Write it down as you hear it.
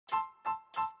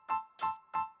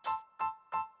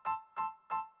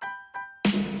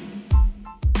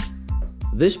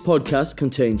This podcast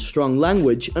contains strong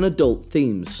language and adult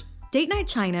themes. Date Night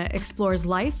China explores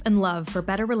life and love for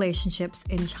better relationships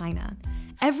in China.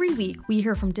 Every week, we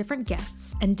hear from different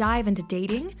guests and dive into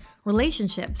dating,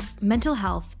 relationships, mental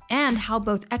health, and how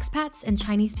both expats and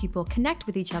Chinese people connect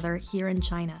with each other here in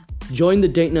China. Join the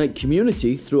Date Night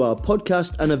community through our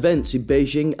podcast and events in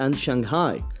Beijing and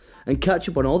Shanghai, and catch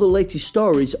up on all the latest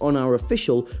stories on our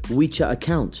official WeChat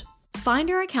account.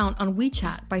 Find our account on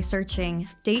WeChat by searching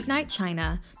Date Night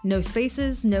China, no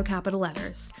spaces, no capital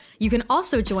letters. You can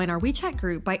also join our WeChat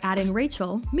group by adding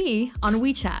Rachel, me, on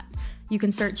WeChat. You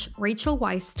can search Rachel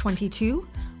Weiss 22,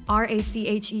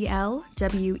 RACHEL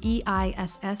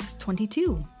WEISS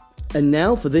 22. And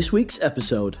now for this week's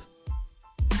episode.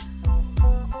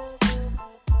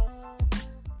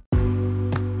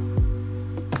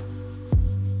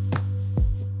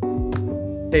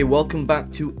 Hey, welcome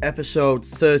back to episode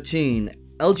 13,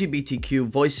 LGBTQ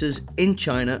Voices in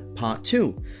China, Part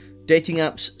 2, Dating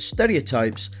Apps,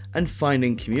 Stereotypes, and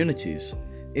Finding Communities.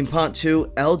 In Part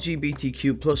 2,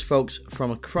 LGBTQ plus folks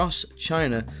from across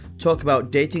China talk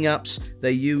about dating apps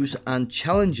they use and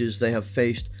challenges they have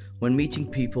faced when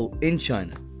meeting people in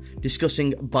China,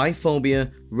 discussing biphobia,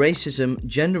 racism,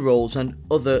 gender roles, and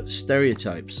other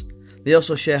stereotypes. They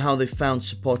also share how they found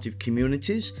supportive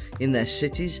communities in their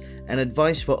cities and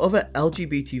advice for other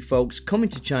LGBT folks coming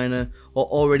to China or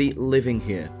already living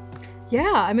here.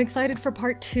 Yeah, I'm excited for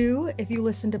part 2. If you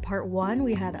listened to part 1,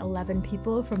 we had 11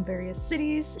 people from various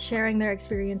cities sharing their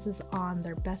experiences on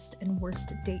their best and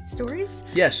worst date stories.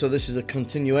 Yeah, so this is a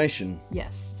continuation.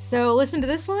 Yes, so listen to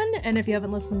this one, and if you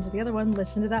haven't listened to the other one,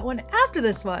 listen to that one after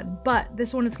this one. But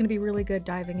this one is going to be really good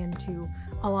diving into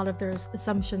a lot of those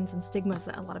assumptions and stigmas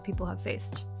that a lot of people have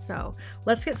faced. So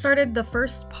let's get started. The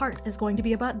first part is going to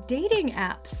be about dating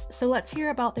apps. So let's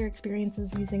hear about their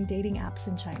experiences using dating apps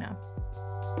in China.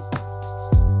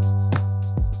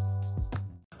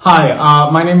 Hi,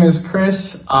 my name is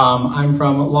Chris. I'm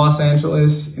from Los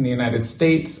Angeles in the United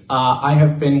States. I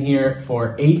have been here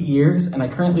for 8 years and I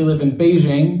currently live in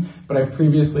Beijing, but I've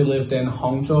previously lived in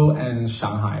Hangzhou and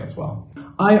Shanghai as well.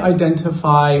 I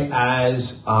identify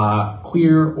as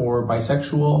queer or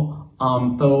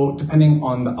bisexual, though depending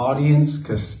on the audience,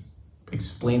 because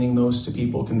explaining those to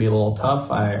people can be a little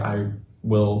tough, I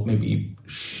will maybe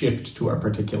shift to a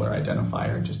particular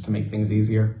identifier just to make things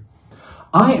easier.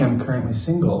 I am currently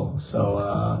single,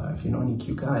 so if you know any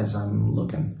cute guys, I'm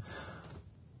looking.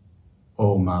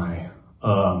 Oh my.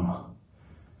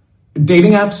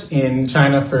 Dating apps in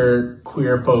China for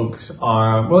queer folks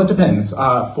are, well, it depends.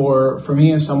 For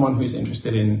me as someone who's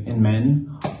interested in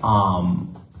men,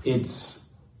 it's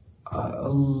a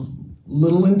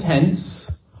little intense.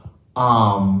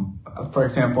 For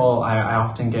example, I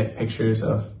often get pictures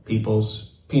of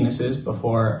people's penises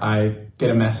before I get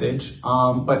a message.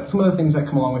 But some of the things that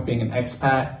come along with being an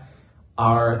expat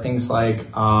are things like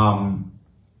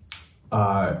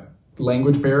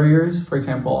language barriers. For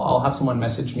example, I'll have someone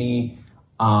message me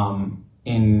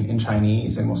in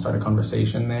Chinese and we'll start a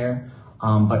conversation there.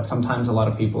 But sometimes a lot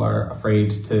of people are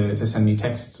afraid to send me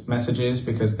text messages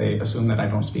because they assume that I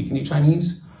don't speak any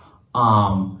Chinese.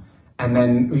 And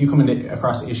then you come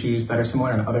across issues that are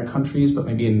similar in other countries, but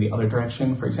maybe in the other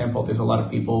direction. For example, there's a lot of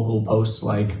people who post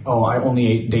like, oh, I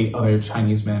only date other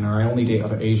Chinese men, or I only date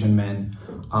other Asian men,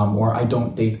 or I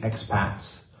don't date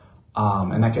expats.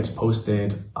 And that gets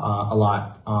posted a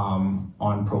lot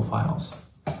on profiles.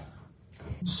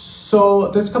 So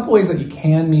there's a couple ways that you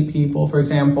can meet people. For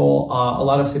example, a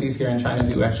lot of cities here in China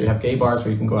do actually have gay bars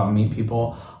where you can go out and meet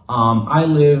people. I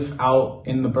live out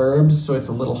in the burbs, so it's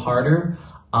a little harder.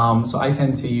 So I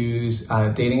tend to use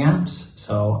dating apps.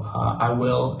 So I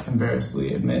will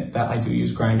embarrassingly admit that I do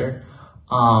use Grindr,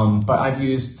 but I've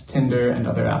used Tinder and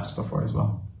other apps before as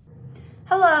well.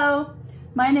 Hello,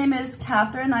 my name is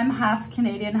Catherine. I'm half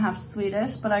Canadian, half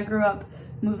Swedish, but I grew up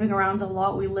moving around a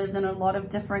lot. We lived in a lot of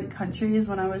different countries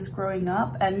when I was growing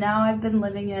up, and now I've been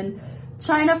living in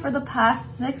China for the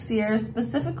past 6 years,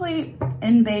 specifically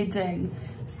in Beijing.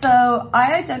 So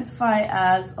I identify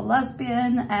as a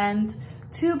lesbian, and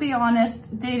to be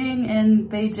honest, dating in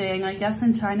Beijing, I guess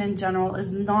in China in general,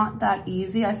 is not that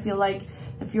easy. I feel like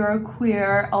if you're a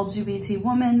queer LGBT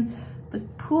woman, the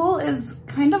pool is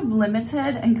kind of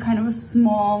limited and kind of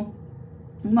small,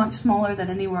 much smaller than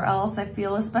anywhere else, I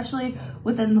feel, especially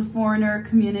within the foreigner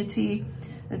community.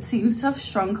 It seems to have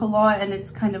shrunk a lot, and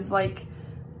it's kind of like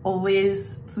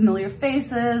always familiar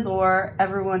faces, or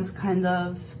everyone's kind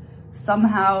of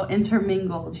somehow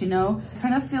intermingled, you know? I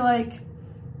kind of feel like,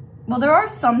 well, there are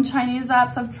some Chinese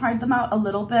apps, I've tried them out a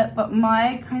little bit, but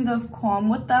my kind of qualm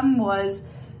with them was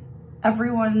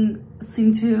everyone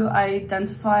seemed to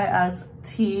identify as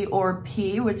T or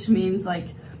P, which means like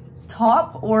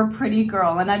top or pretty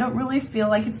girl. And I don't really feel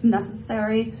like it's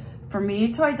necessary for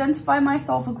me to identify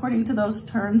myself according to those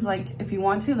terms. Like, if you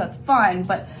want to, that's fine,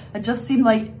 but it just seemed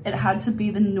like it had to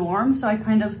be the norm, so I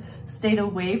kind of stayed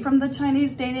away from the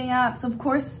Chinese dating apps. Of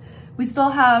course, we still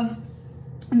have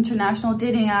international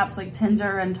dating apps like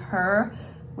Tinder and Her,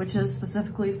 which is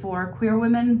specifically for queer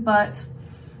women, but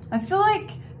I feel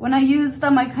like when I use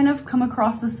them, I kind of come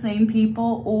across the same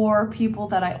people or people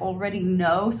that I already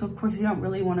know. So of course you don't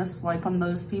really want to swipe on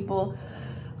those people,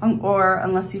 or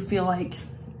unless you feel like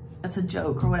it's a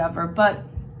joke or whatever. But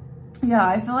yeah,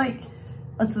 I feel like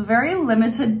it's a very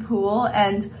limited pool,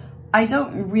 and I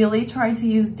don't really try to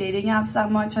use dating apps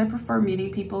that much. I prefer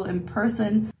meeting people in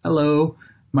person. Hello,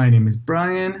 my name is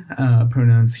Brian,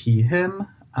 pronouns he, him.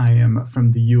 I am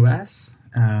from the US,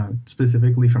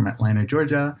 specifically from Atlanta,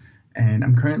 Georgia, and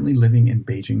I'm currently living in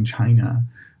Beijing, China.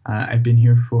 I've been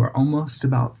here for almost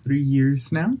about 3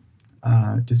 years now.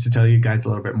 Just to tell you guys a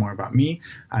little bit more about me,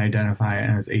 I identify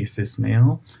as a cis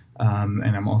male,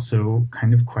 and I'm also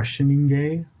kind of questioning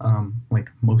gay,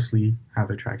 like mostly have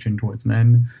attraction towards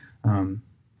men,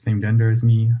 same gender as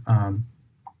me,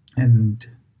 and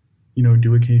you know,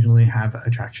 do occasionally have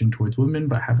attraction towards women,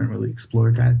 but haven't really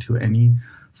explored that to any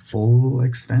full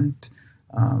extent.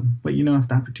 But you know, if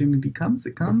the opportunity comes,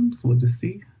 it comes. We'll just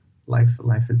see. Life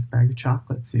is a bag of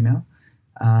chocolates, you know.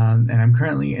 And I'm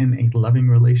currently in a loving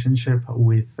relationship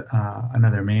with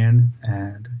another man,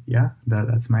 and yeah,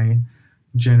 that's my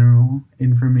general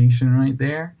information right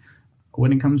there.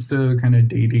 When it comes to kind of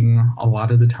dating, a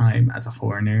lot of the time as a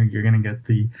foreigner, you're gonna get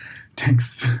the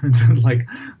text like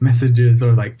messages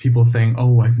or like people saying,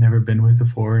 "Oh, I've never been with a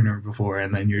foreigner before,"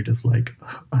 and then you're just like,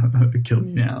 "Kill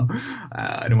me now!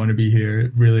 I don't want to be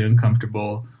here." Really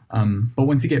uncomfortable. But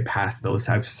once you get past those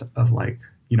types of like,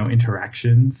 you know,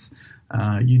 interactions,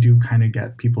 you do kind of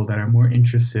get people that are more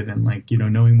interested in like, you know,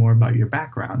 knowing more about your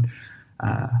background.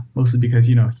 Mostly because,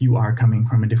 you know, you are coming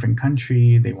from a different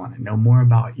country. They want to know more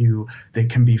about you. They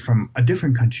can be from a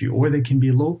different country or they can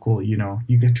be local. You know,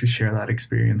 you get to share that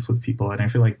experience with people. And I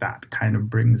feel like that kind of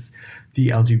brings the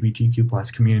LGBTQ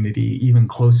plus community even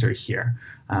closer here.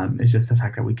 It's just the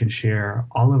fact that we can share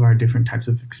all of our different types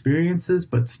of experiences,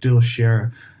 but still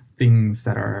share things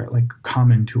that are like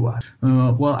common to us.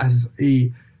 Well, as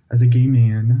a gay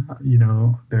man, you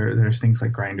know, there's things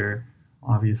like Grindr.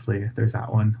 Obviously, there's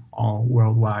that one, all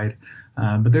worldwide.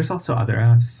 But there's also other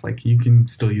apps, like you can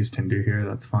still use Tinder here,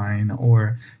 that's fine.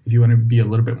 Or if you want to be a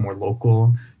little bit more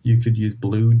local, you could use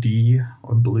Blue D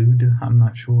or Blued. I'm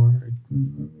not sure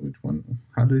which one,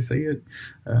 how do they say it?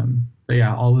 But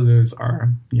yeah, all of those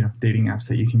are, you know, dating apps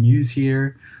that you can use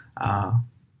here.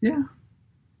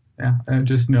 Yeah, and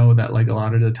just know that like a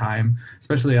lot of the time,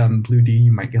 especially on Blue D,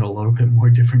 you might get a little bit more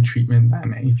different treatment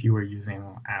than if you were using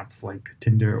apps like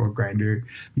Tinder or Grindr,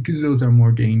 because those are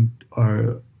more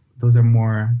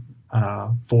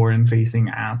foreign-facing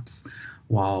apps,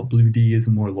 while Blue D is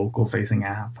a more local-facing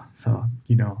app. So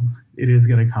you know, it is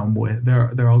going to come with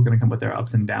they're all going to come with their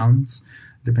ups and downs,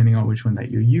 depending on which one that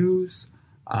you use.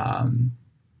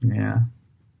 Yeah,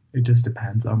 it just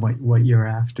depends on what you're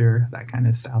after, that kind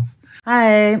of stuff.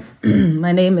 Hi,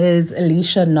 my name is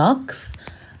Alicia Knox.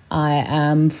 I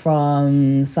am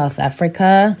from South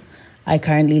Africa. I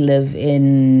currently live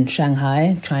in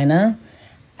Shanghai, China,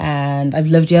 and I've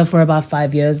lived here for about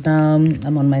 5 years now.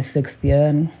 I'm on my 6th year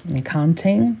and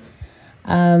counting.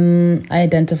 I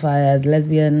identify as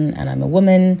lesbian and I'm a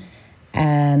woman,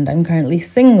 and I'm currently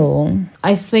single.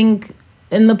 I think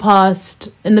in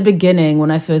the beginning,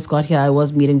 when I first got here, I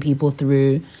was meeting people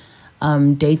through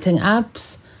dating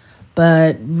apps.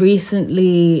 But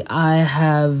recently, I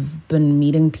have been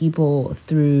meeting people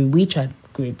through WeChat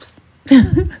groups.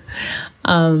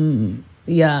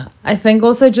 Yeah, I think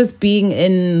also just being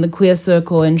in the queer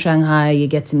circle in Shanghai, you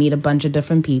get to meet a bunch of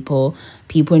different people.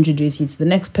 People introduce you to the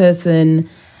next person.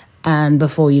 And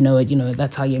before you know it, you know,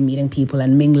 that's how you're meeting people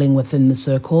and mingling within the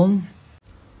circle.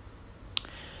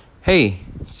 Hey,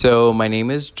 so my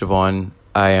name is Javon.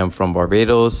 I am from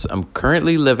Barbados. I'm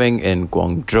currently living in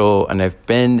Guangzhou, and I've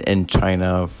been in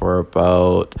China for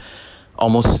about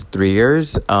almost 3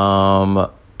 years,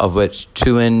 of which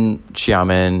 2 in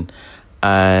Xiamen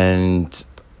and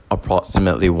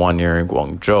approximately 1 year in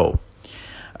Guangzhou.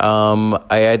 I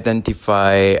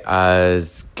identify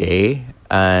as gay,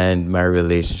 and my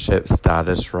relationship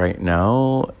status right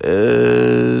now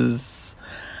is,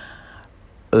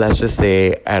 let's just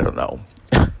say, I don't know.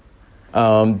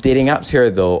 Dating apps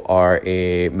here, though, are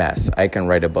a mess. I can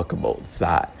write a book about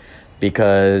that,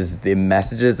 because the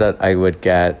messages that I would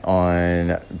get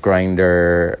on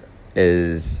Grindr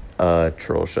is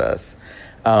atrocious.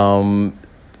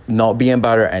 Not being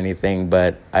bad or anything,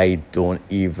 but I don't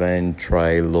even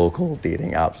try local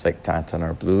dating apps like Tantan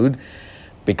or Blued,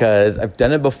 because I've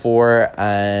done it before,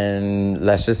 and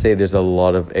let's just say there's a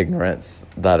lot of ignorance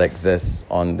that exists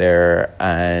on there.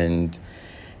 And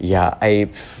yeah,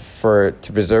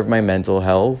 to preserve my mental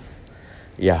health,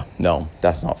 yeah, no,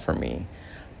 that's not for me.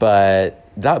 But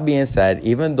that being said,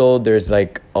 even though there's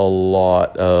like a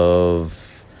lot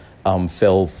of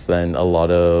filth and a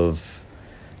lot of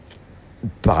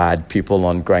bad people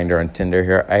on Grindr and Tinder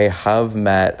here, I have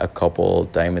met a couple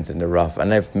diamonds in the rough,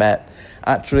 and I've met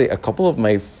actually a couple of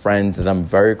my friends that I'm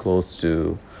very close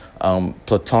to,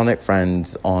 platonic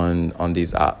friends on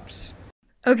these apps.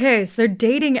 Okay, so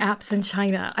dating apps in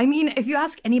China. I mean, if you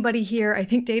ask anybody here, I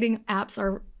think dating apps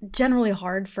are generally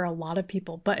hard for a lot of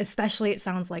people, but especially it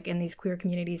sounds like in these queer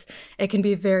communities, it can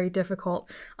be very difficult.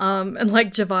 And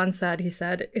like Javon said, he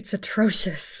said, it's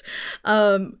atrocious.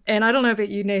 And I don't know about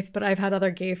you, Nath, but I've had other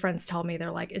gay friends tell me,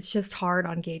 they're like, it's just hard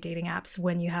on gay dating apps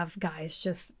when you have guys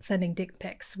just sending dick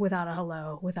pics without a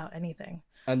hello, without anything.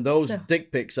 And those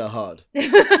dick pics are hard.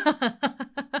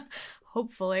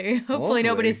 Hopefully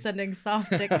nobody's sending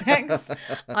soft dick pics.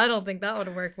 I don't think that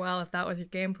would work well if that was your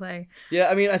gameplay. Yeah,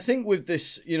 I mean, I think with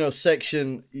this,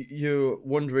 section, you're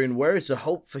wondering where is the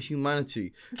hope for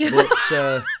humanity?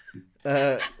 But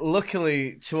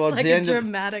luckily, towards like the end, a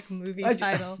dramatic movie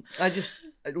title.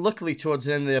 Luckily, towards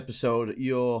the end of the episode,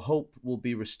 your hope will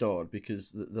be restored,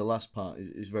 because the last part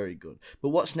is very good. But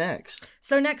what's next?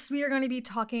 So next we are going to be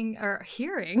talking, or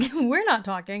hearing, we're not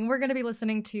talking, we're going to be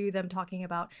listening to them talking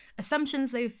about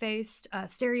assumptions they've faced,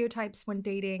 stereotypes when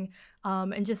dating,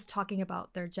 and just talking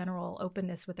about their general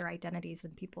openness with their identities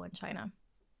and people in China.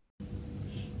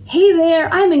 Hey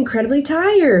there, I'm incredibly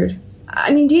tired.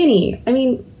 Danny,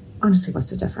 honestly,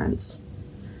 what's the difference?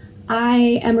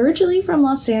 I am originally from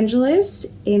Los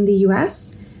Angeles in the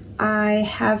US. I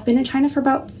have been in China for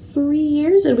about 3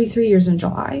 years. It'll be 3 years in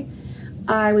July.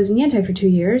 I was in Yantai for 2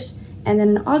 years. And then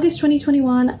in August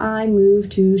 2021, I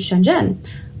moved to Shenzhen.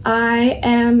 I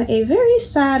am a very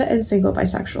sad and single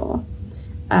bisexual.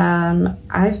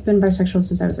 I've been bisexual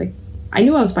since I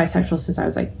knew I was bisexual since I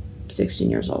was 16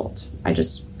 years old. I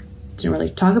just didn't really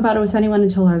talk about it with anyone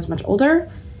until I was much older.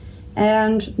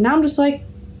 And now I'm just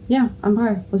yeah, I'm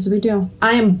bi. What's the big deal?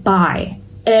 I am bi.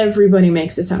 Everybody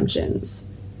makes assumptions.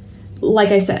 Like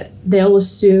I said, they'll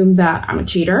assume that I'm a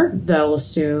cheater. They'll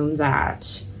assume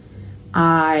that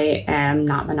I am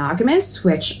not monogamous,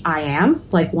 which I am,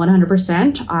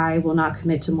 100%. I will not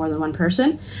commit to more than one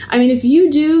person. If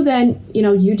you do, then,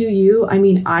 you do you.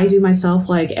 I do myself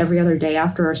every other day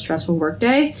after a stressful work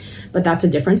day, but that's a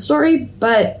different story.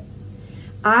 But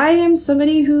I am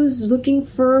somebody who's looking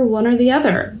for one or the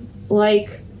other.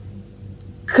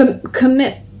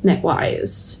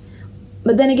 Commitment-wise.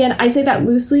 But then again, I say that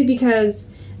loosely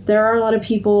because there are a lot of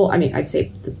people, I'd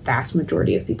say the vast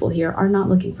majority of people here are not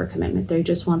looking for commitment. They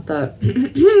just want the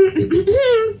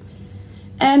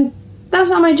and that's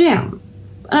not my jam.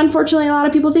 And unfortunately, a lot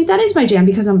of people think that is my jam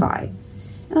because I'm bi.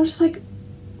 And I'm just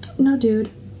no, dude.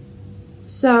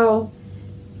 So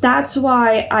that's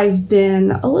why I've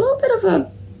been a little bit of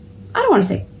a, I don't want to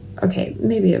say, okay,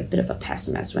 maybe a bit of a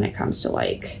pessimist when it comes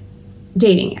to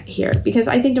dating here, because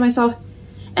I think to myself,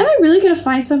 am I really going to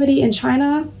find somebody in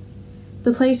China,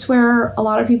 the place where a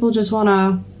lot of people just want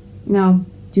to,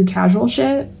 do casual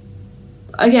shit?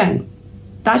 Again,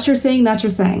 that's your thing.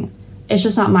 It's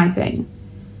just not my thing.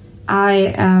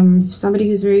 I am somebody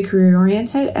who's very career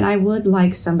oriented, and I would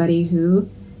like somebody who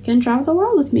can travel the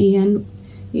world with me and,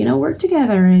 work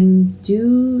together and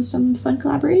do some fun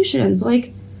collaborations.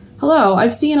 Hello,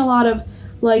 I've seen a lot of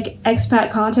expat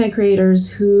content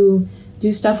creators who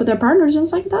do stuff with their partners, and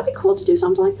it's that'd be cool to do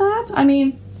something like that.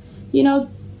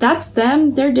 That's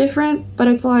them, they're different, but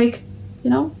it's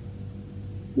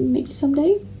maybe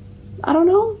someday. I don't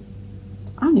know.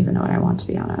 I don't even know what I want, to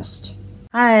be honest.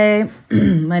 Hi,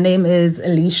 my name is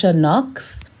Alicia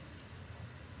Knox.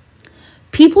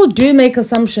 People do make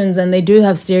assumptions and they do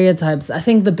have stereotypes. I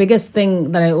think the biggest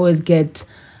thing that I always get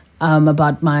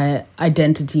about my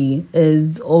identity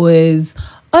is always,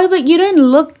 oh, but you don't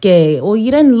look gay or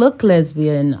you don't look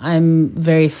lesbian. I'm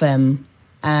very femme,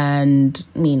 and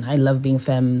I love being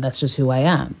femme. That's just who I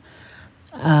am.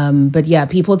 But yeah,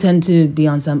 people tend to be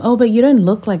on some, oh, but you don't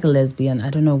look like a lesbian. I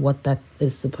don't know what that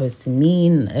is supposed to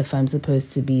mean, if I'm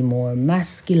supposed to be more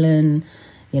masculine,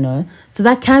 So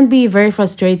that can be very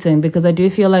frustrating, because I do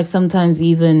feel like sometimes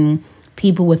even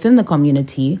people within the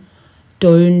community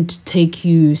don't take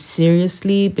you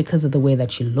seriously because of the way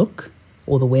that you look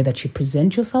or the way that you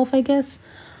present yourself, I guess.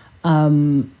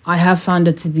 I have found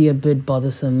it to be a bit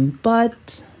bothersome,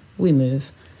 but we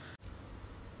move.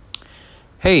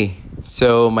 Hey,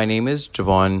 so my name is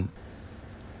Javon.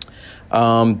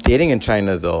 Dating in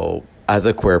China, though, as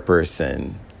a queer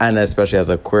person, and especially as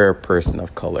a queer person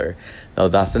of color, now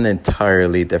that's an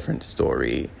entirely different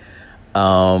story.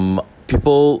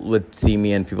 People would see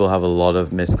me and people have a lot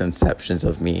of misconceptions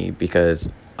of me because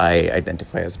I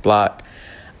identify as Black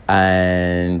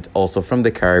and also from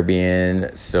the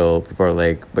Caribbean. So people are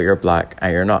like, but you're Black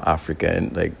and you're not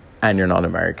African, like, and you're not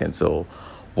American. So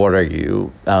what are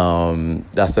you?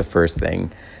 That's the first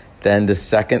thing. Then the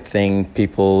second thing,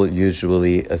 people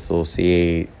usually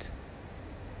associate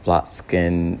Black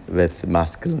skin with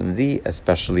masculinity,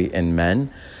 especially in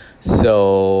men.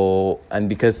 So, and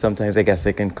because sometimes I guess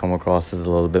I can come across as a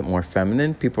little bit more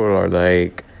feminine, people are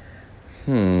like,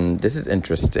 this is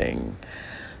interesting.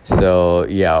 So,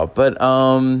 yeah, but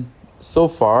so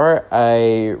far,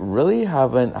 I really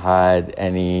haven't had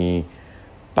any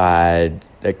bad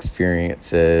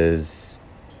experiences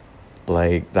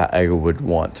like that I would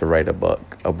want to write a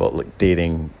book about like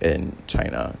dating in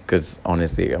China, because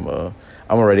honestly, I'm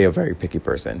already a very picky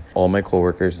person. All my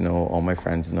coworkers know, all my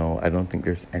friends know. I don't think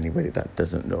there's anybody that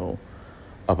doesn't know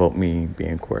about me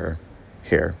being queer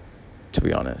here, to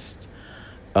be honest.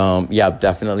 Yeah,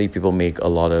 definitely people make a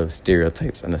lot of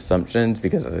stereotypes and assumptions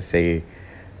because, as I say,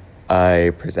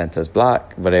 I present as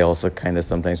Black, but I also kind of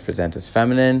sometimes present as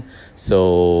feminine.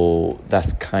 So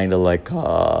that's kind of like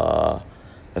a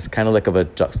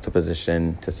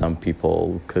juxtaposition to some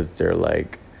people, because they're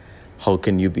like, how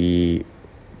can you be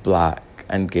Black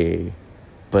and gay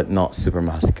but not super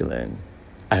masculine?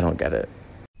 I don't get it.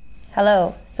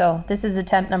 Hello, so this is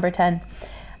attempt number 10.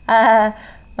 My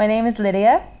name is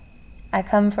Lydia. I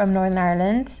come from Northern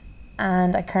Ireland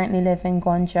and I currently live in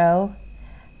Guangzhou,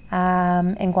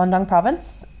 in Guangdong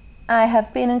province. I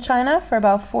have been in China for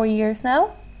about 4 years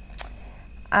now.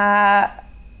 I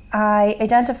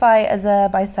identify as a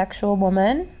bisexual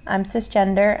woman. I'm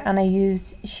cisgender and I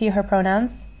use she, her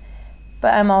pronouns.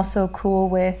 But I'm also cool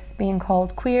with being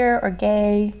called queer or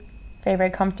gay. Very,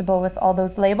 very comfortable with all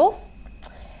those labels.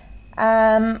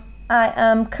 I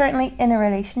am currently in a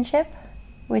relationship,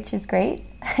 which is great.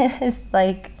 It's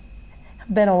like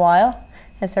been a while.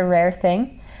 It's a rare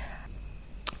thing.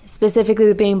 Specifically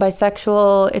with being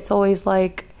bisexual, it's always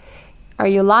like, are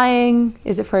you lying?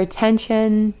 Is it for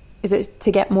attention? Is it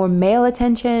to get more male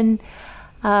attention?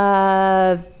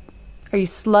 Are you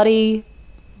slutty?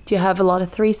 Do you have a lot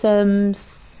of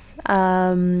threesomes?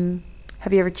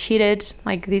 Have you ever cheated?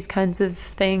 Like these kinds of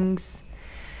things.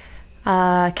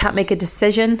 Can't make a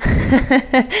decision.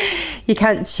 You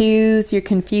can't choose. You're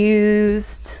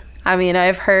confused. I mean,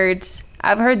 I've heard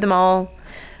them all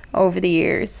over the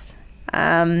years.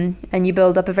 And you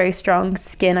build up a very strong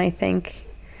skin, I think,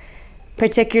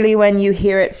 particularly when you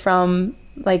hear it from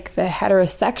like the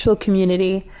heterosexual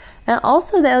community and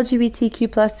also the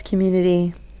LGBTQ plus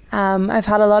community. I've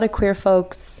had a lot of queer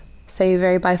folks say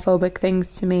very biphobic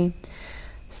things to me.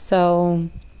 So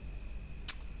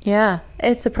yeah,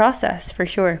 it's a process for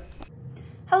sure.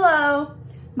 Hello,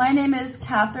 my name is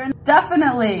Catherine.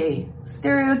 Definitely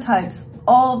stereotypes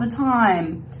all the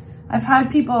time. I've had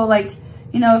people like,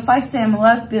 you know, if I say I'm a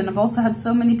lesbian, I've also had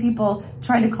so many people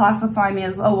try to classify me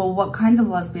as, oh, well, what kind of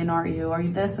lesbian are you? Are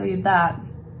you this? Are you that?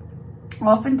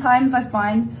 Oftentimes I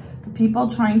find the people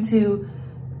trying to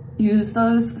use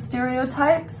those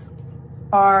stereotypes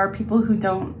are people who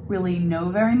don't really know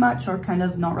very much or kind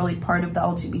of not really part of the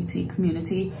LGBT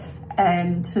community.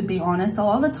 And to be honest, a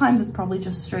lot of the times it's probably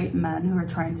just straight men who are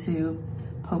trying to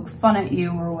poke fun at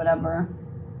you or whatever.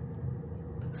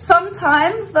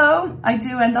 Sometimes though, I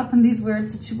do end up in these weird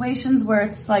situations where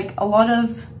it's like a lot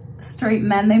of straight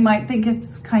men, they might think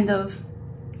it's kind of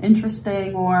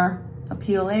interesting or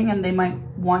appealing and they might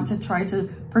want to try to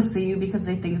pursue you because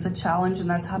they think it's a challenge, and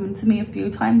that's happened to me a few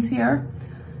times here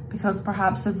because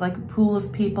perhaps there's like a pool of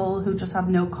people who just have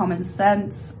no common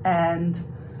sense, and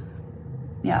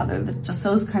yeah, they're just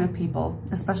those kind of people,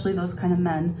 especially those kind of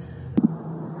men.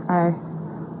 Hi,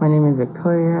 my name is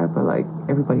Victoria, but like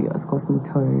everybody else calls me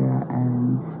Toria,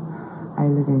 and I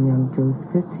live in Yangzhou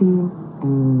City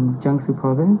in Jiangsu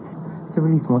province. It's a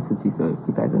really small city, so if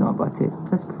you guys don't know about it,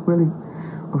 that's really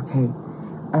okay.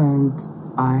 And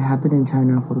I have been in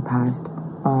China for the past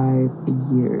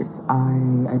 5 years.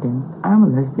 I'm a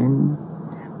lesbian.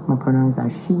 My pronouns are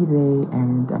she, they,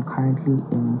 and I'm currently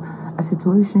in a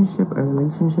situationship, a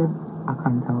relationship. I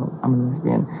can't tell. I'm a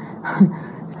lesbian.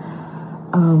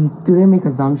 Do they make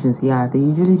assumptions? Yeah, they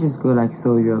usually just go like,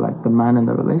 so you're like the man in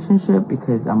the relationship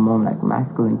because I'm more like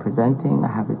masculine presenting.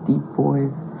 I have a deep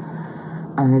voice.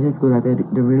 And I just go that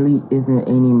there really isn't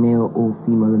any male or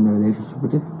female in the relationship.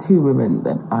 We're just two women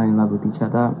that are in love with each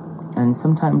other. And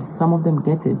sometimes some of them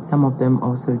get it. Some of them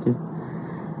also just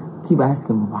keep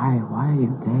asking, why are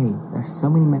you gay? There's so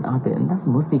many men out there. And that's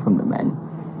mostly from the men.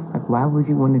 Like, why would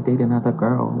you want to date another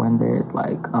girl when there's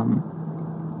like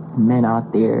men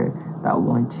out there that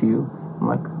want you? I'm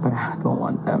like, but I don't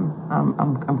want them.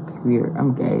 I'm queer.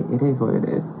 I'm gay. It is what it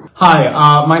is. Hi,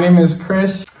 my name is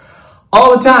Chris.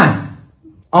 All the time,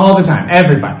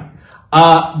 everybody.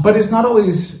 But it's not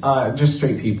always just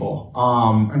straight people.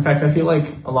 In fact, I feel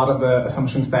like a lot of the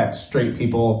assumptions that straight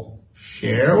people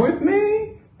share with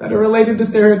me that are related to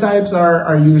stereotypes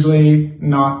are usually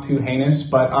not too heinous.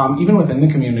 But even within the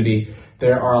community,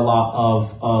 there are a lot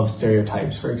of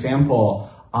stereotypes. For example,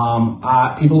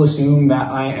 people assume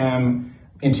that I am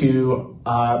into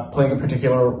playing a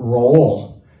particular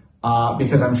role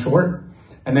because I'm short.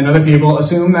 And then other people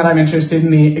assume that I'm interested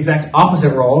in the exact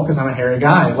opposite role because I'm a hairy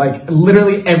guy. Like,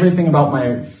 literally everything about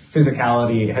my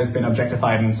physicality has been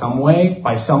objectified in some way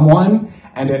by someone,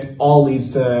 and it all leads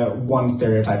to one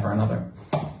stereotype or another.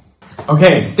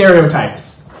 Okay,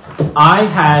 stereotypes. I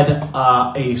had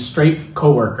a straight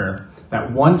coworker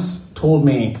that once told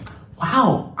me,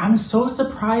 wow, I'm so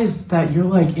surprised that you're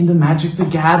like into Magic the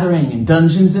Gathering and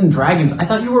Dungeons and Dragons. I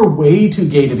thought you were way too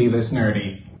gay to be this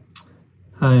nerdy.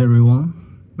 Hi everyone.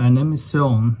 My name is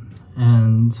Xiong,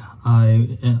 and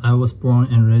I was born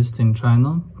and raised in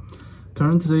China.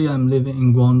 Currently, I'm living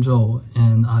in Guangzhou,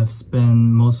 and I've spent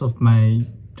most of my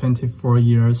 24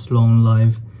 years long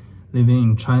life living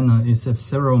in China, except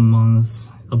several months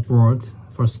abroad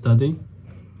for study.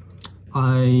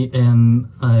 I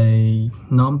am a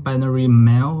non-binary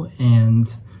male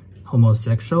and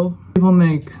homosexual. People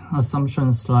make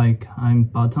assumptions like I'm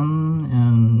bottom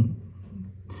and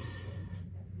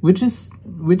which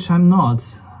I'm not,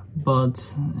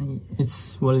 but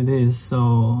it's what it is,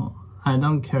 so I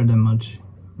don't care that much.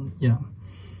 Yeah.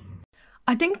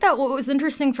 I think that what was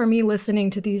interesting for me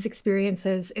listening to these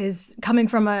experiences is coming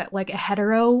from a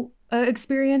hetero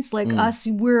experience, like us,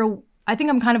 I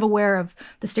think I'm kind of aware of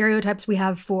the stereotypes we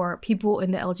have for people in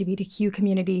the LGBTQ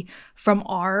community from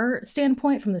our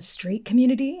standpoint, from the straight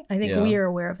community. I think we are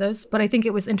aware of those, but I think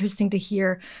it was interesting to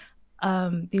hear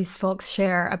these folks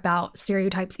share about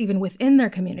stereotypes even within their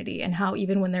community, and how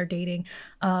even when they're dating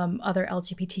other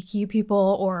LGBTQ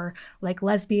people or like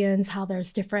lesbians, how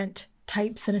there's different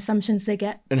types and assumptions they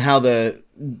get. And how they're,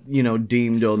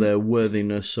 deemed, or their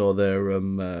worthiness or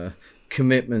their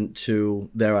commitment to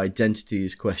their identity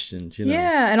is questioned,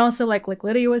 Yeah, and also like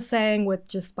Lydia was saying with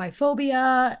just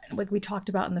biphobia, like we talked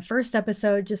about in the first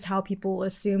episode, just how people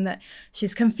assume that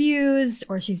she's confused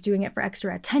or she's doing it for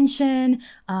extra attention.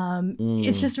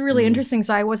 It's just really interesting.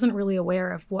 So I wasn't really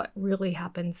aware of what really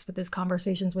happens with those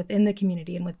conversations within the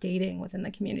community and with dating within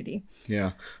the community.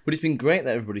 Yeah, but it's been great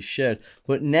that everybody shared.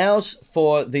 But now's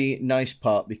for the nice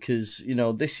part, because,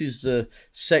 this is the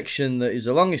section that is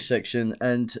the longest section,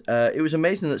 and it was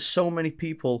amazing that so many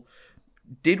people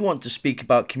did want to speak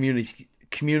about community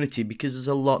because there's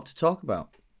a lot to talk about.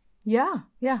 Yeah,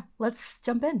 let's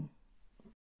jump in.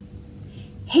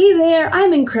 Hey there,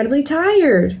 I'm incredibly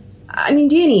tired. I mean,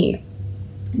 Danny,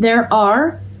 there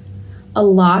are a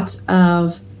lot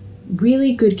of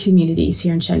really good communities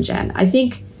here in Shenzhen. I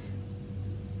think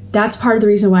that's part of the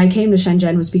reason why I came to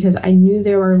Shenzhen, was because I knew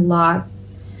there were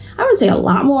I would say a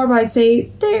lot more, but I'd say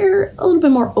they're a little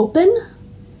bit more open,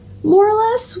 more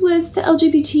or less, with the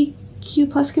LGBTQ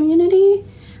plus community.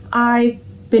 I've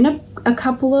been a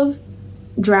couple of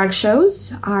drag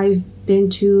shows. I've been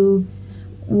to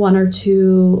one or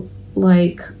two,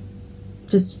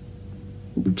 just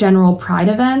general pride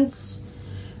events,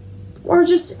 or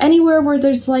just anywhere where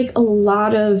there's a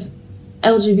lot of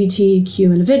LGBTQ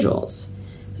individuals.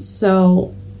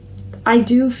 So I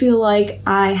do feel like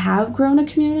I have grown a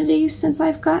community since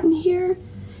I've gotten here,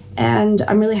 and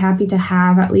I'm really happy to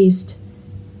have at least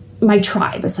my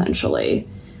tribe, essentially,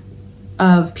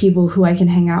 of people who I can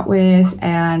hang out with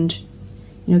and,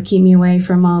 keep me away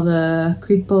from all the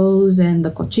creepos and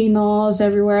the cochinos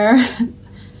everywhere.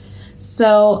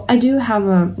 So I do have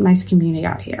a nice community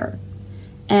out here.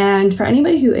 And for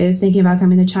anybody who is thinking about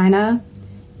coming to China,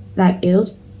 that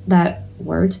is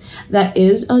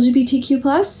LGBTQ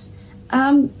plus,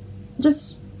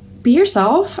 just be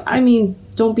yourself. I mean,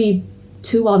 don't be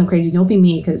too wild and crazy. Don't be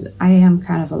me, because I am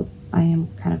kind of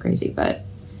crazy. But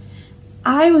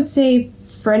I would say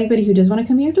for anybody who does want to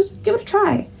come here, just give it a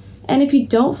try. And if you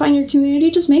don't find your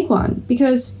community, just make one.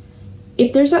 Because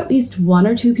if there's at least one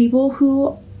or two people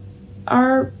who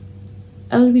are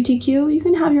LGBTQ, you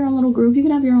can have your own little group. You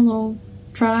can have your own little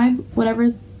tribe,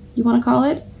 whatever you want to call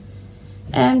it.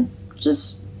 And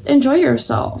just enjoy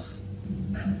yourself.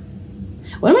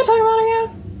 What am I talking about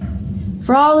again?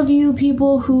 For all of you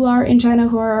people who are in China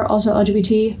who are also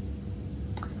LGBT,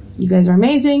 you guys are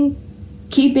amazing.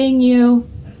 Keep being you.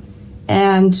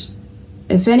 And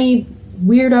if any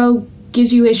weirdo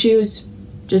gives you issues,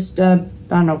 just, I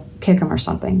don't know, kick them or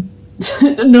something.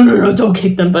 No, don't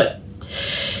kick them, but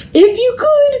if you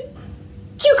could,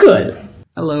 you could.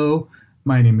 Hello,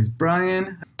 my name is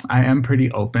Brian. I am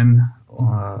pretty open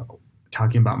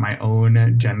talking about my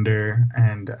own gender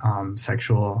and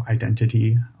sexual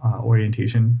identity,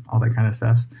 orientation, all that kind of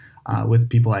stuff with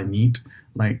people I meet.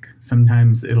 Like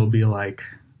sometimes it'll be like,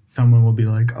 someone will be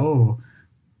like, oh,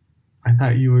 I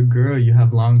thought you were a girl, you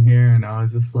have long hair. And I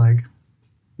was just like,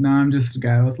 no, I'm just a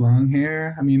guy with long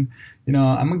hair. I mean, you know,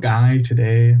 I'm a guy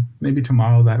today. Maybe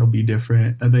tomorrow that'll be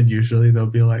different. And then usually they'll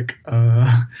be like,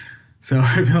 So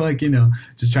I feel like, you know,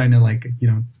 just trying to like, you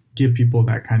know, give people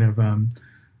that kind of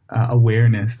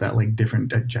awareness that like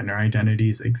different gender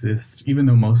identities exist. Even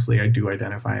though mostly I do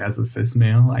identify as a cis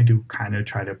male, I do kind of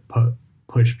try to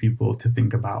push people to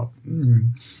think about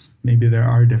maybe there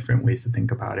are different ways to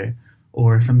think about it.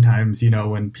 Or sometimes, you know,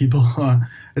 when people,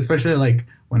 especially like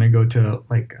when I go to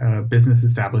like business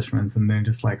establishments and they're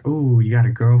just like, oh, you got a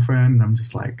girlfriend? And I'm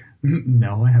just like,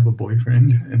 no, I have a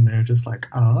boyfriend. And they're just like,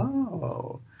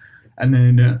 oh. And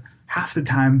then half the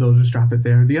time they'll just drop it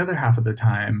there. The other half of the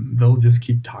time they'll just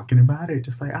keep talking about it.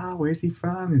 Just like, where's he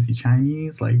from? Is he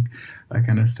Chinese? Like that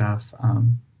kind of stuff.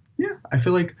 Yeah, I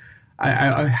feel like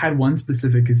I had one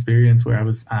specific experience where I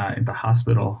was in the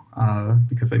hospital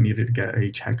because I needed to get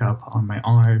a checkup on my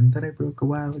arm that I broke a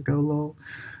while ago, lol.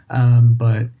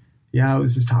 But yeah, I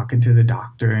was just talking to the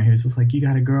doctor and he was just like, you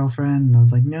got a girlfriend? And I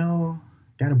was like, no,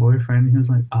 got a boyfriend. And he was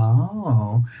like,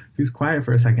 oh. He was quiet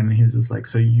for a second and he was just like,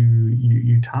 so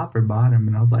you top or bottom?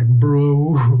 And I was like,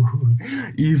 bro,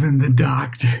 even the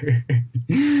doctor.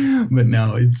 But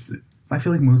no, I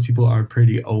feel like most people are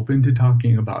pretty open to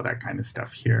talking about that kind of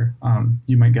stuff here.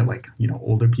 You might get like, you know,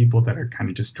 older people that are kind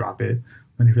of just drop it.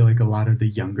 But I feel like a lot of the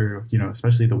younger, you know,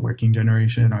 especially the working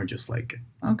generation are just like,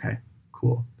 okay,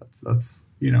 cool. That's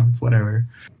you know, it's whatever.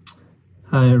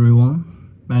 Hi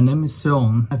everyone, my name is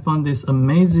Sean. I found this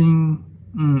amazing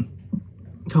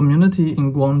community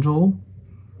in Guangzhou.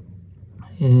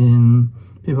 And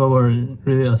people were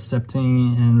really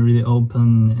accepting and really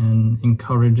open and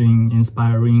encouraging,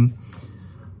 inspiring.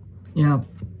 Yeah,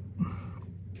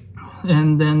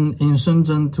 and then in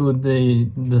Shenzhen too, the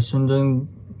Shenzhen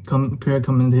queer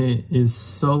community is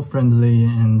so friendly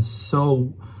and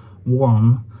so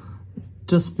warm.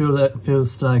 Just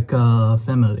feels like a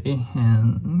family,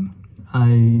 and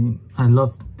I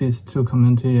love these two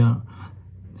communities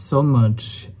so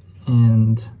much.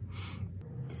 And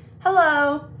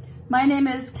hello. My name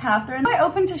is Catherine. I'm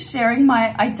open to sharing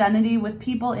my identity with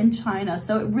people in China,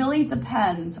 so it really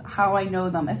depends how I know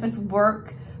them. If it's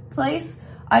workplace,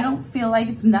 I don't feel like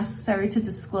it's necessary to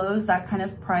disclose that kind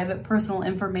of private personal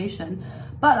information.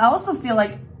 But I also feel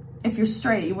like if you're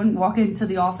straight, you wouldn't walk into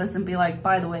the office and be like,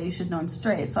 by the way, you should know I'm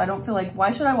straight. So I don't feel like,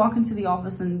 why should I walk into the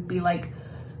office and be like,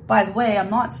 by the way, I'm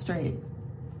not straight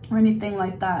or anything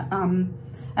like that.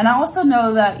 And I also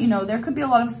know that, you know, there could be a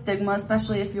lot of stigma,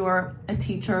 especially if you're a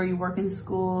teacher or you work in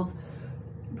schools.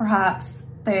 Perhaps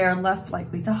they're less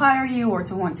likely to hire you or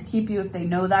to want to keep you if they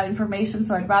know that information.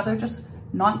 So I'd rather just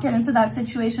not get into that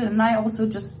situation. And I also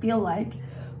just feel like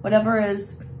whatever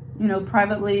is, you know,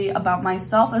 privately about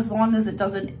myself, as long as it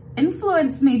doesn't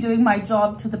influence me doing my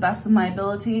job to the best of my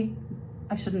ability,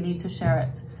 I shouldn't need to share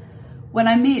it. When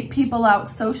I meet people out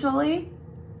socially,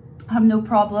 I have no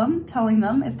problem telling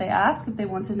them if they ask, if they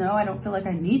want to know. I don't feel like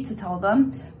I need to tell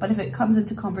them. But if it comes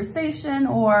into conversation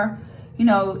or, you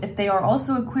know, if they are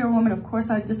also a queer woman, of course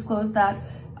I disclose that.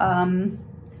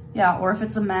 Yeah, or if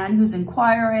it's a man who's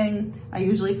inquiring, I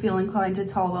usually feel inclined to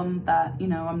tell them that, you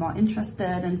know, I'm not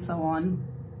interested and so on.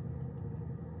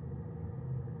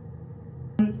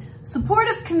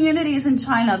 Supportive communities in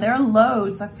China, there are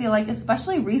loads. I feel like,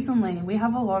 especially recently, we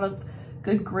have a lot of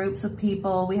good groups of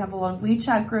people. We have a lot of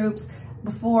WeChat groups.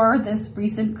 Before this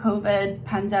recent COVID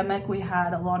pandemic, we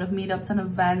had a lot of meetups and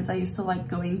events. I used to like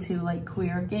going to like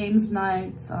queer games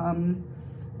nights.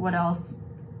 What else?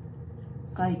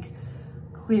 Like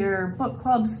queer book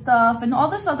club stuff and all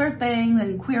this other thing,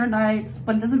 and queer nights,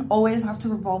 but it doesn't always have to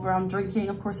revolve around drinking.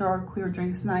 Of course, there are queer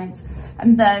drinks nights.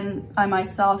 And then I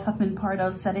myself have been part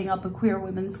of setting up a queer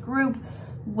women's group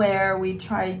where we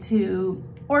tried to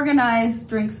organize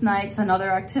drinks nights and other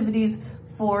activities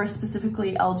for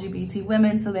specifically LGBT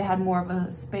women, so they had more of a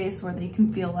space where they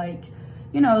can feel like,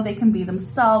 you know, they can be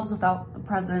themselves without the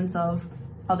presence of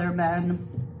other men,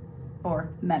 or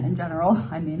men in general,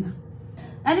 I mean.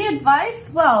 Any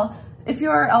advice? Well, if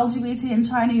you're LGBT in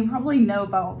China, you probably know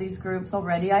about all these groups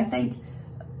already. I think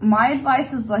my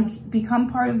advice is like become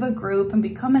part of a group and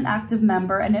become an active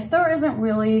member. And if there isn't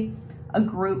really a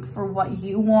group for what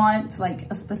you want, like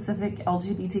a specific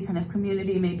LGBT kind of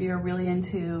community, maybe you're really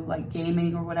into like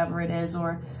gaming or whatever it is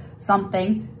or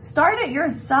something, start it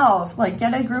yourself. Like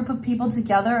get a group of people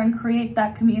together and create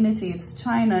that community. It's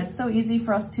China. It's so easy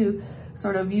for us to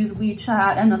sort of use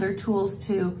WeChat and other tools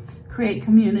to create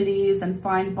communities and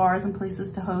find bars and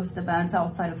places to host events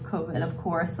outside of COVID, of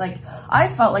course. Like I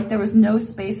felt like there was no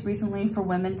space recently for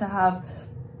women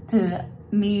to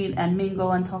meet and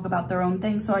mingle and talk about their own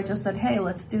things. So I just said, hey,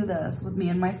 let's do this with me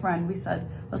and my friend. We said,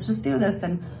 let's just do this.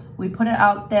 And we put it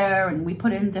out there and we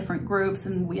put it in different groups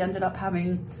and we ended up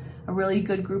having a really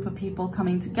good group of people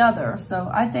coming together. So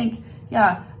I think,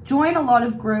 yeah, join a lot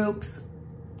of groups.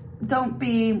 Don't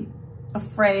be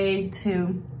afraid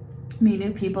to meet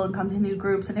new people and come to new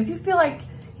groups. And if you feel like,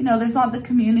 you know, there's not the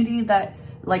community that,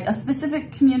 like a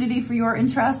specific community for your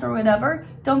interest or whatever,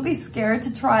 don't be scared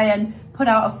to try and put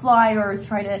out a flyer or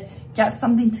try to get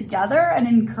something together and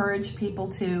encourage people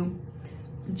to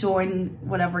join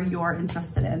whatever you're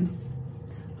interested in.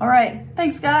 All right,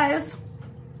 thanks guys.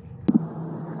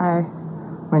 Hi,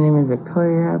 my name is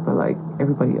Victoria, but like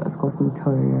everybody else calls me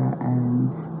Toria,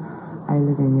 and I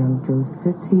live in Yangzhou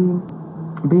City.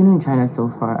 Being in China so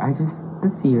far,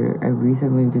 this year, I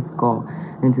recently just got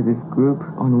into this group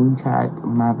on WeChat,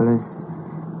 Marvelous.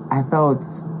 I felt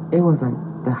it was like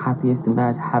the happiest thing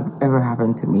that have ever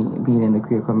happened to me being in the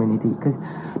queer community, because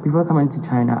before coming to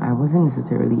China, I wasn't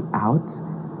necessarily out,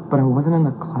 but I wasn't in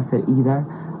the closet either.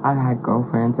 I had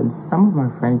girlfriends and some of my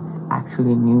friends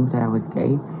actually knew that I was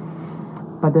gay.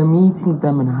 But then meeting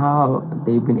them and how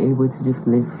they've been able to just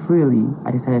live freely,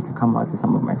 I decided to come out to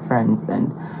some of my friends.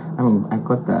 And I mean, I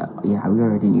got we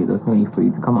already knew there was no need for you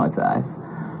to come out to us.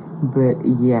 But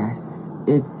yes,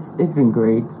 it's been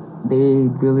great. They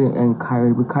really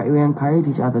we encourage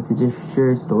each other to just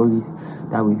share stories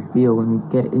that we feel when we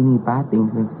get any bad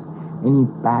things and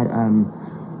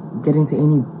get into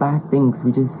any bad things.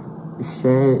 We just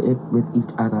share it with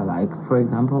each other. Like, for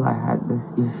example, I had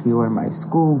this issue where my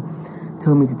school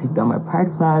told me to take down my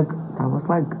pride flag. That was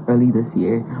like early this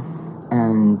year,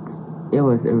 and it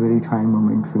was a really trying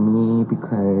moment for me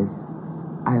because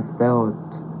I felt,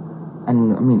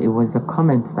 and I mean, it was the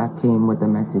comments that came with the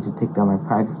message to take down my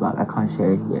pride flag. I can't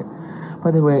share it here,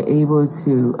 but they were able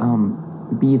to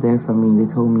be there for me.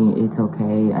 They told me it's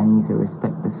okay, I need to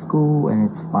respect the school and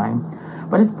it's fine.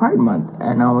 But it's Pride Month,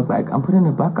 and I was like, I'm putting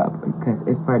it back up because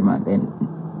it's Pride Month and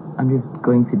I'm just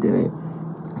going to do it.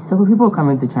 So for people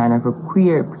coming to China, for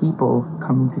queer people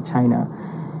coming to China,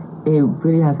 it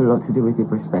really has a lot to do with your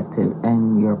perspective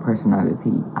and your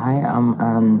personality. I am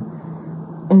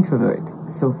an introvert,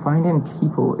 so finding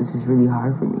people is just really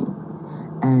hard for me.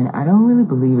 And I don't really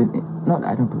believe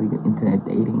I don't believe in internet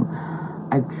dating.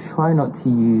 I try not to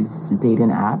use dating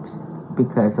apps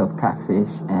because of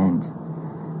catfish and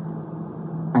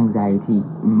anxiety,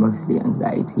 mostly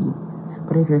anxiety.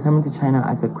 But if you're coming to China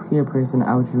as a queer person,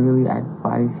 I would really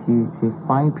advise you to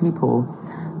find people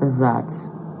that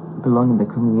belong in the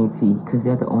community, because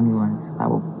they're the only ones that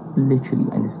will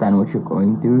literally understand what you're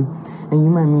going through. And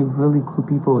you might meet really cool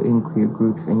people in queer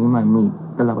groups, and you might meet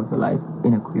the love of your life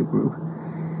in a queer group.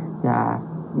 Yeah.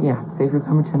 So if you're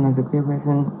coming to China as a queer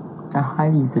person, I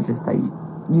highly suggest that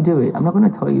you do it. I'm not going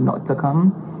to tell you not to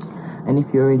come. And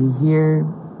if you're already here,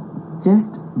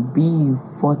 just be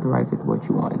forthright with what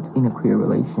you want in a queer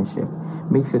relationship.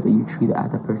 Make sure that you treat the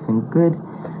other person good,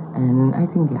 and I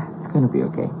think, it's gonna be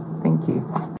okay. Thank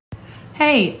you.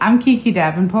 Hey, I'm Kiki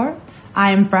Davenport.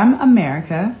 I am from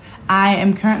America. I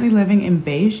am currently living in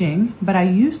Beijing, but I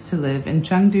used to live in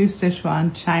Chengdu,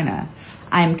 Sichuan, China.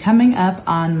 I am coming up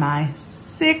on my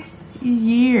 6th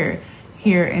year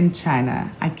here in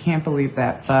China. I can't believe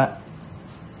that, but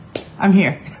I'm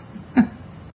here.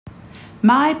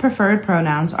 My preferred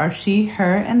pronouns are she,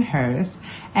 her, and hers,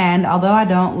 and although I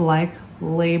don't like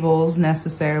labels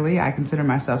necessarily, I consider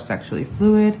myself sexually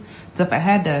fluid. So if I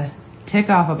had to tick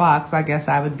off a box, I guess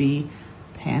I would be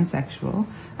pansexual.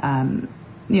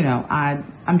 You know,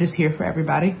 I'm just here for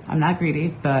everybody. I'm not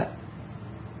greedy, but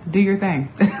do your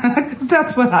thing, because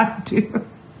that's what I do.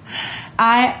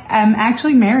 I am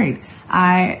actually married.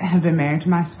 I have been married to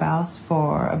my spouse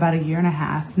for about 1.5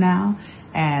 years now,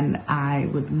 and I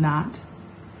would not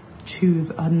choose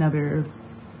another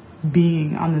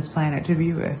being on this planet to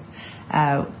be with.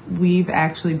 We've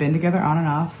actually been together on and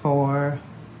off for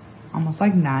almost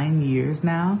like 9 years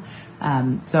now.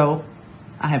 So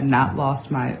I have not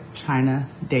lost my China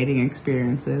dating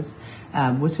experiences,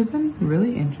 which have been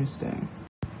really interesting.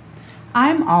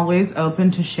 I'm always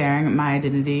open to sharing my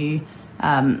identity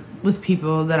with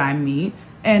people that I meet.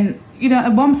 And,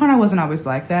 at one point I wasn't always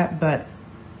like that, but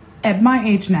at my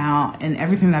age now and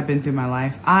everything that I've been through my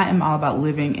life, I am all about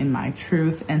living in my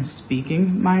truth and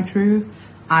speaking my truth.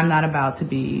 I'm not about to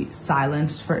be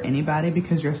silenced for anybody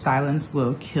because your silence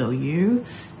will kill you.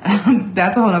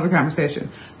 That's a whole other conversation.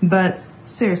 But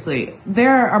seriously,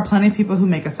 there are plenty of people who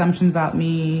make assumptions about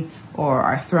me or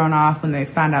are thrown off when they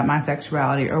find out my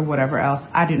sexuality or whatever else.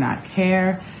 I do not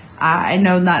care. I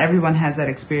know not everyone has that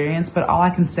experience, but all I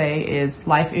can say is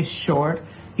life is short.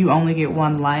 You only get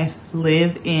one life.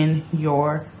 Live in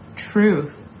your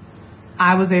truth.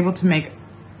 I was able to make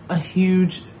a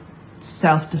huge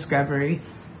self-discovery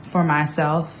for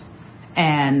myself,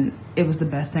 and it was the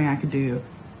best thing I could do.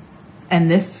 And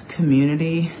this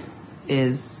community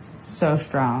is so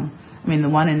strong. I mean, the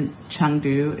one in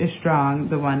Chengdu is strong,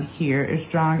 the one here is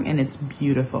strong, and it's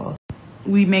beautiful.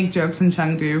 We make jokes in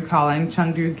Chengdu calling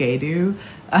Chengdu Gaydu,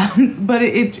 but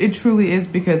it truly is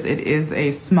because it is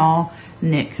a small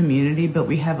knit community, but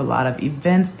we have a lot of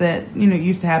events that,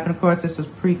 used to happen. Of course, this was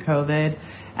pre-COVID.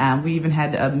 We even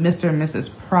had Mr. and Mrs.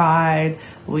 Pride.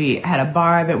 We had a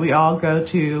bar that we all go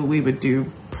to. We would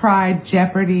do Pride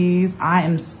Jeopardies. I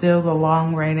am still the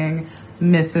long reigning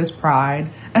Mrs. Pride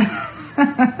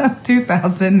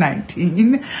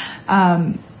 2019.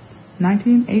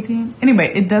 19, 18? Anyway,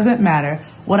 it doesn't matter.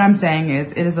 What I'm saying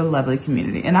is it is a lovely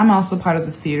community. And I'm also part of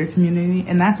the theater community.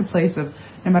 And that's a place of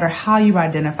no matter how you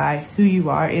identify who you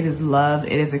are, it is love,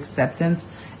 it is acceptance.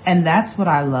 And that's what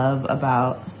I love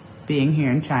about being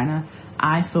here in China.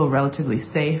 I feel relatively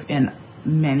safe in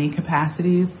many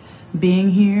capacities being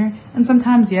here. And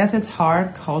sometimes, yes, it's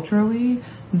hard culturally,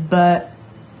 but,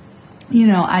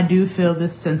 I do feel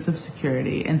this sense of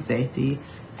security and safety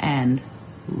and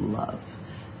love.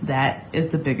 That is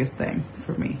the biggest thing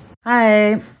for me.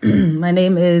 Hi, my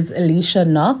name is Alicia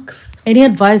Knox. Any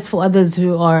advice for others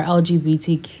who are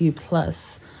LGBTQ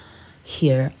plus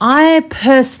here? I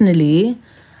personally,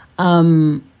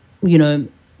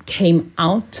 came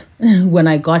out when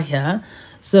I got here.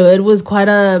 So it was quite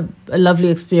a lovely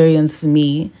experience for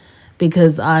me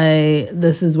because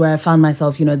this is where I found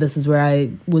myself, this is where I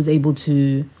was able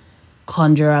to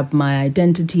conjure up my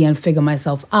identity and figure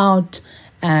myself out.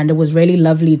 And it was really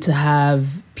lovely to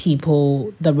have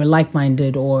people that were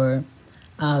like-minded or,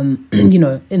 in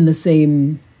the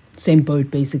same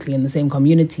boat, basically, in the same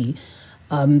community,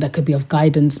 that could be of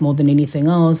guidance more than anything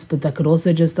else, but that could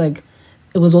also just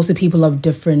it was also people of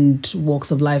different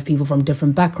walks of life, people from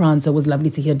different backgrounds. So it was lovely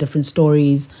to hear different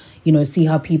stories, see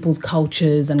how people's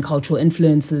cultures and cultural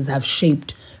influences have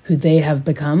shaped who they have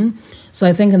become. So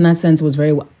I think in that sense, it was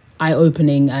very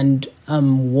eye-opening and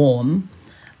warm.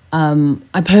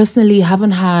 I personally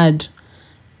haven't had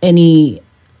any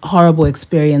horrible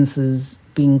experiences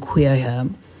being queer here.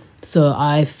 So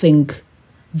I think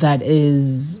that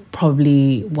is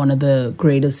probably one of the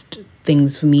greatest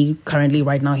things for me currently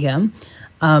right now here.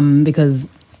 Because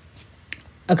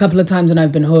a couple of times when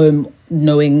I've been home,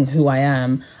 knowing who I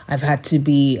am, I've had to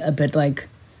be a bit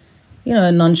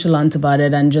nonchalant about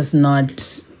it and just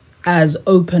not as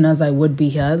open as I would be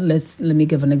here. Let me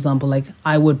give an example.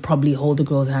 I would probably hold a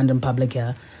girl's hand in public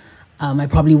here. I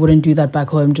probably wouldn't do that back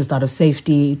home just out of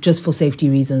safety, just for safety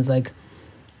reasons.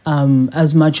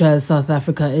 As much as South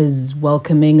Africa is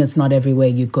welcoming, it's not everywhere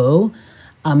you go.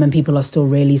 And people are still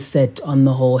really set on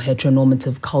the whole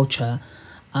heteronormative culture.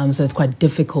 So it's quite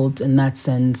difficult in that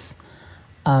sense.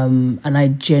 And I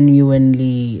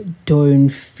genuinely don't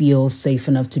feel safe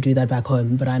enough to do that back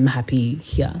home, but I'm happy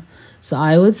here. So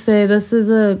I would say this is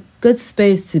a good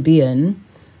space to be in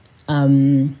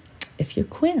if you're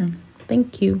queer.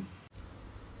 Thank you.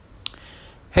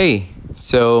 Hey,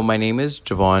 so my name is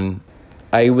Javon.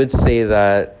 I would say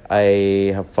that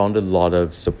I have found a lot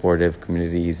of supportive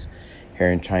communities here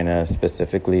in China,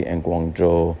 specifically in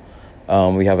Guangzhou.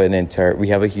 We have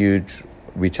a huge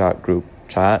WeChat group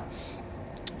chat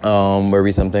where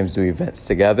we sometimes do events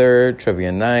together,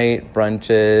 trivia night,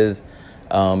 brunches,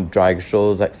 drag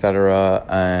shows, etc.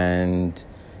 And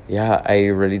yeah, I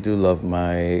really do love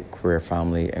my queer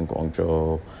family in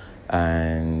Guangzhou.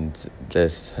 And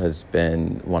this has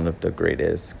been one of the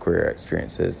greatest queer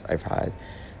experiences I've had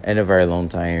in a very long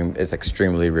time. It's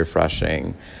extremely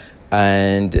refreshing.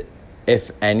 And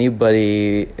if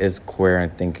anybody is queer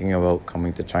and thinking about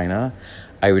coming to China,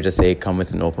 I would just say come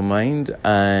with an open mind.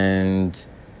 And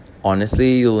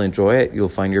honestly, you'll enjoy it. You'll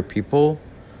find your people.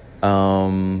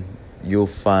 You'll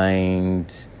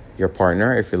find your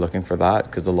partner if you're looking for that,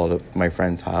 because a lot of my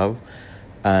friends have.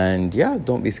 And yeah,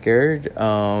 don't be scared.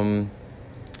 Yeah,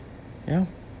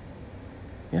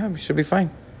 we should be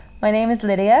fine. My name is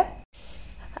Lydia.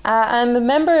 I'm a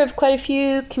member of quite a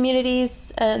few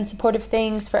communities and supportive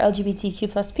things for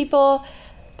LGBTQ plus people,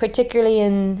 particularly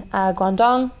in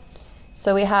Guangdong.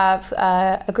 So we have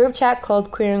a group chat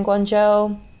called Queer in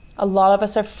Guangzhou. A lot of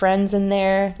us are friends in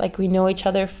there. Like, we know each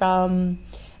other from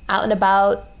out and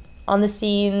about, on the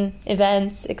scene,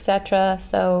 events, etc.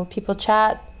 So people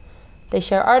chat, they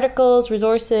share articles,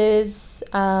 resources.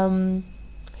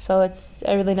 So it's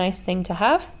a really nice thing to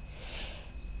have.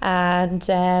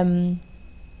 And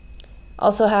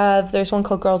also there's one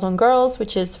called Girls on Girls,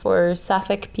 which is for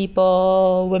sapphic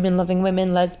people, women loving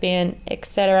women, lesbian,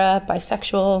 etc.,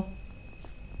 bisexual.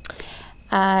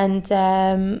 And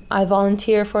I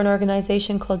volunteer for an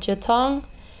organization called Jitong.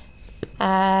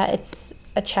 It's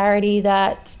a charity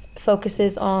that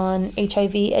focuses on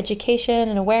HIV education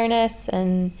and awareness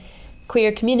and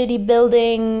queer community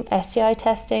building, STI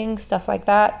testing, stuff like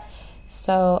that.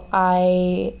 So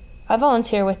I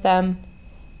volunteer with them,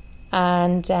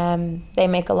 and they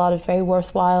make a lot of very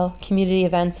worthwhile community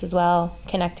events as well,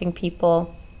 connecting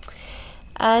people.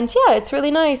 And yeah, it's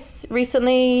really nice.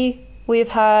 Recently, we've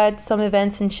had some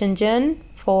events in Shenzhen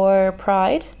for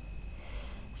Pride.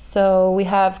 So we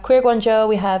have Queer Guangzhou,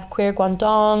 we have Queer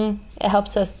Guangdong. It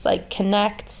helps us like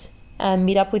connect and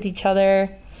meet up with each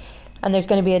other. And there's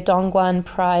going to be a Dongguan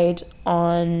Pride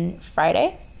on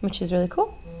Friday, which is really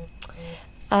cool.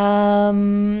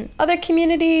 Other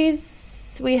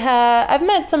communities, I've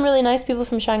met some really nice people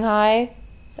from Shanghai.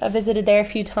 I visited there a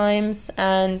few times,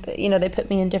 and they put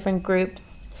me in different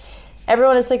groups.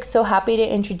 Everyone is like so happy to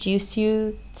introduce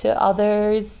you to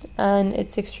others, and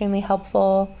it's extremely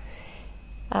helpful.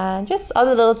 And just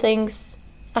other little things.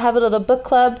 I have a little book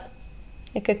club,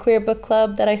 like a queer book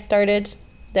club that I started,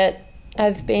 that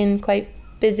I've been quite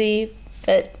busy,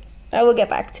 but I will get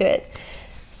back to it.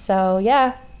 So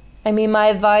yeah, I mean, my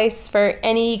advice for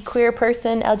any queer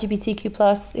person, LGBTQ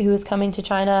plus, who is coming to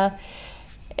China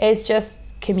is just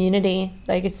community.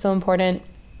 Like, it's so important.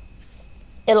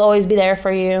 It'll always be there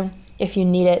for you if you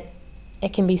need it.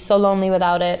 It can be so lonely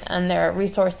without it, and there are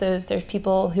resources. There's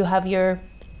people who have your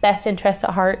best interest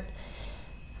at heart,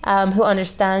 who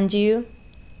understand you,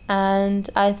 and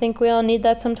I think we all need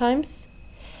that sometimes.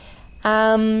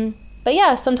 But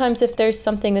yeah, sometimes if there's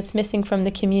something that's missing from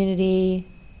the community,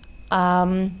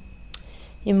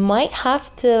 you might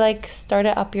have to like start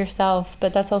it up yourself,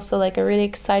 but that's also like a really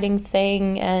exciting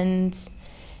thing, and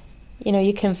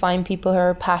you can find people who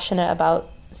are passionate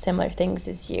about similar things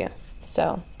as you.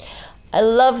 So I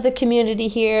love the community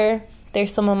here. They're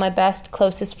some of my best,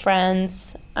 closest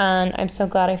friends, and I'm so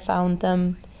glad I found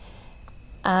them.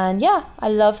 And yeah, I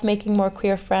love making more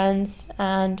queer friends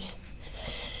and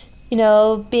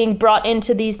being brought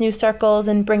into these new circles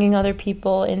and bringing other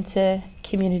people into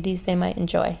communities they might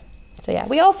enjoy. So yeah,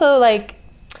 we also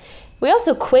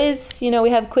quiz, we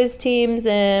have quiz teams,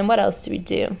 and what else do we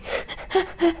do?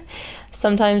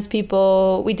 Sometimes we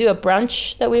do a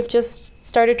brunch that we've just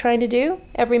started trying to do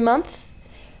every month.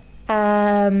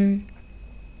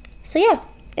 So yeah,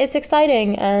 it's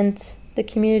exciting, and the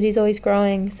community is always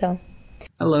growing, so.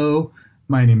 Hello,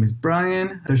 my name is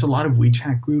Brian. There's a lot of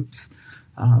WeChat groups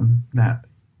that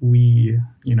we,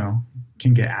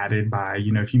 can get added by,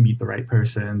 if you meet the right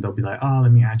person, they'll be like, oh,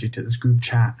 let me add you to this group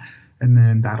chat. And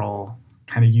then that'll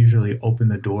kind of usually open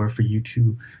the door for you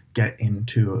to get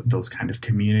into those kind of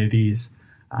communities.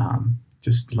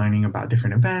 Just learning about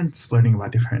different events, learning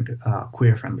about different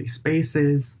queer-friendly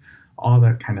spaces, all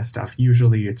that kind of stuff.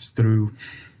 Usually it's through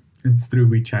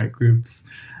WeChat groups.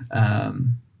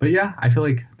 But yeah, I feel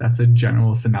like that's a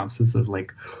general synopsis of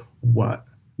like what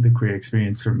the queer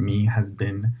experience for me has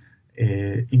been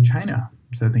in China.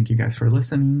 So thank you guys for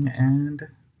listening, and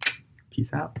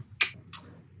peace out.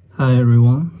 Hi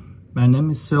everyone, my name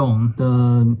is Seong.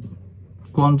 The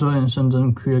Guangzhou and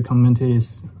Shenzhen queer community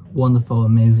is wonderful,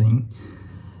 amazing.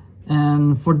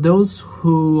 And for those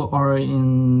who are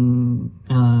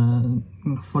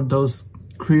for those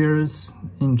queers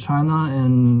in China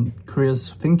and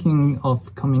queers thinking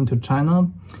of coming to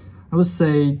China, I would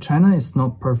say China is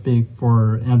not perfect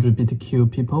for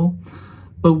LGBTQ people,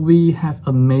 but we have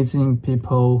amazing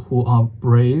people who are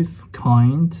brave,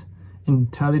 kind,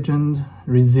 intelligent,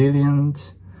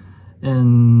 resilient,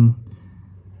 and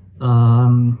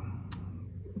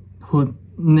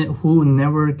who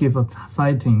never give up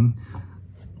fighting,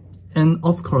 and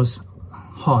of course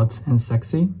hot and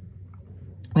sexy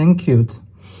and cute.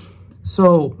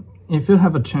 So if you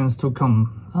have a chance to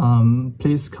come,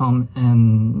 please come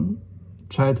and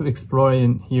try to explore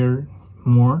and hear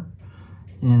more,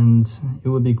 and it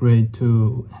would be great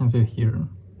to have you here.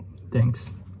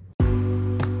 Thanks.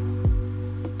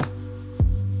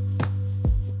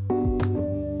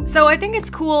 So I think it's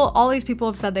cool. All these people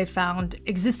have said they found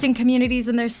existing communities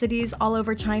in their cities all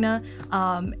over China,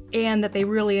 and that they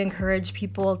really encourage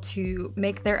people to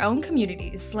make their own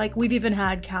communities. Like, we've even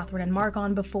had Catherine and Mark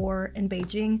on before in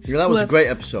Beijing. Yeah, that was a great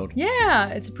episode. Yeah,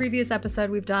 it's a previous episode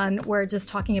we've done. We're just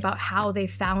talking about how they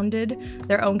founded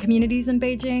their own communities in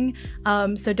Beijing.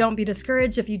 So don't be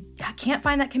discouraged if you can't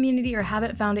find that community or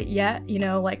haven't found it yet. You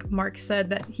know, like Mark said,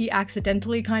 that he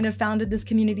accidentally kind of founded this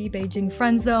community, Beijing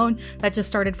Friend Zone, that just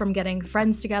started from getting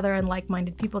friends together and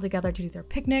like-minded people together to do their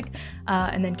picnic.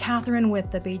 And then Catherine with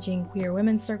the Beijing Queer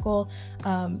Women's Circle.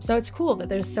 So it's cool that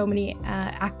there's so many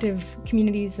active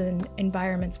communities and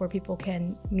environments where people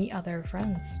can meet other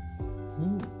friends.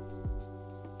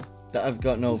 I've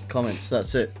got no comments.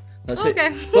 That's it. That's Okay.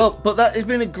 it. Well, but that has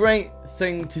been a great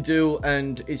thing to do,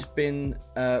 and it's been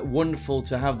wonderful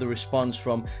to have the response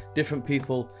from different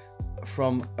people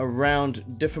from around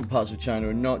different parts of China,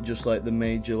 and not just like the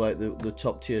major, like the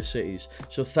top tier cities.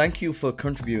 So thank you for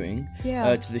contributing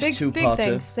to this two-parter. Big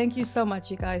thanks. Thank you so much,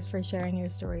 you guys, for sharing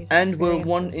your stories. And we're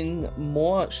wanting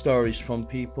more stories from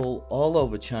people all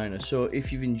over China. So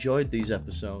if you've enjoyed these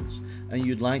episodes and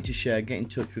you'd like to share, get in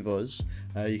touch with us.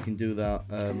 You can do that.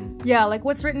 Yeah, like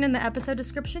what's written in the episode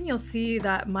description, you'll see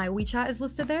that my WeChat is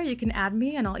listed there. You can add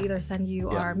me and I'll either send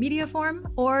you our media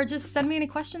form or just send me any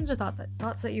questions or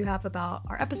thoughts that you have about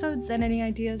our episodes and any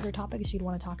ideas or topics you'd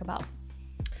want to talk about.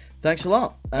 Thanks a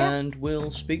lot, and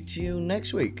we'll speak to you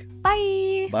next week.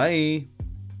 Bye! Bye!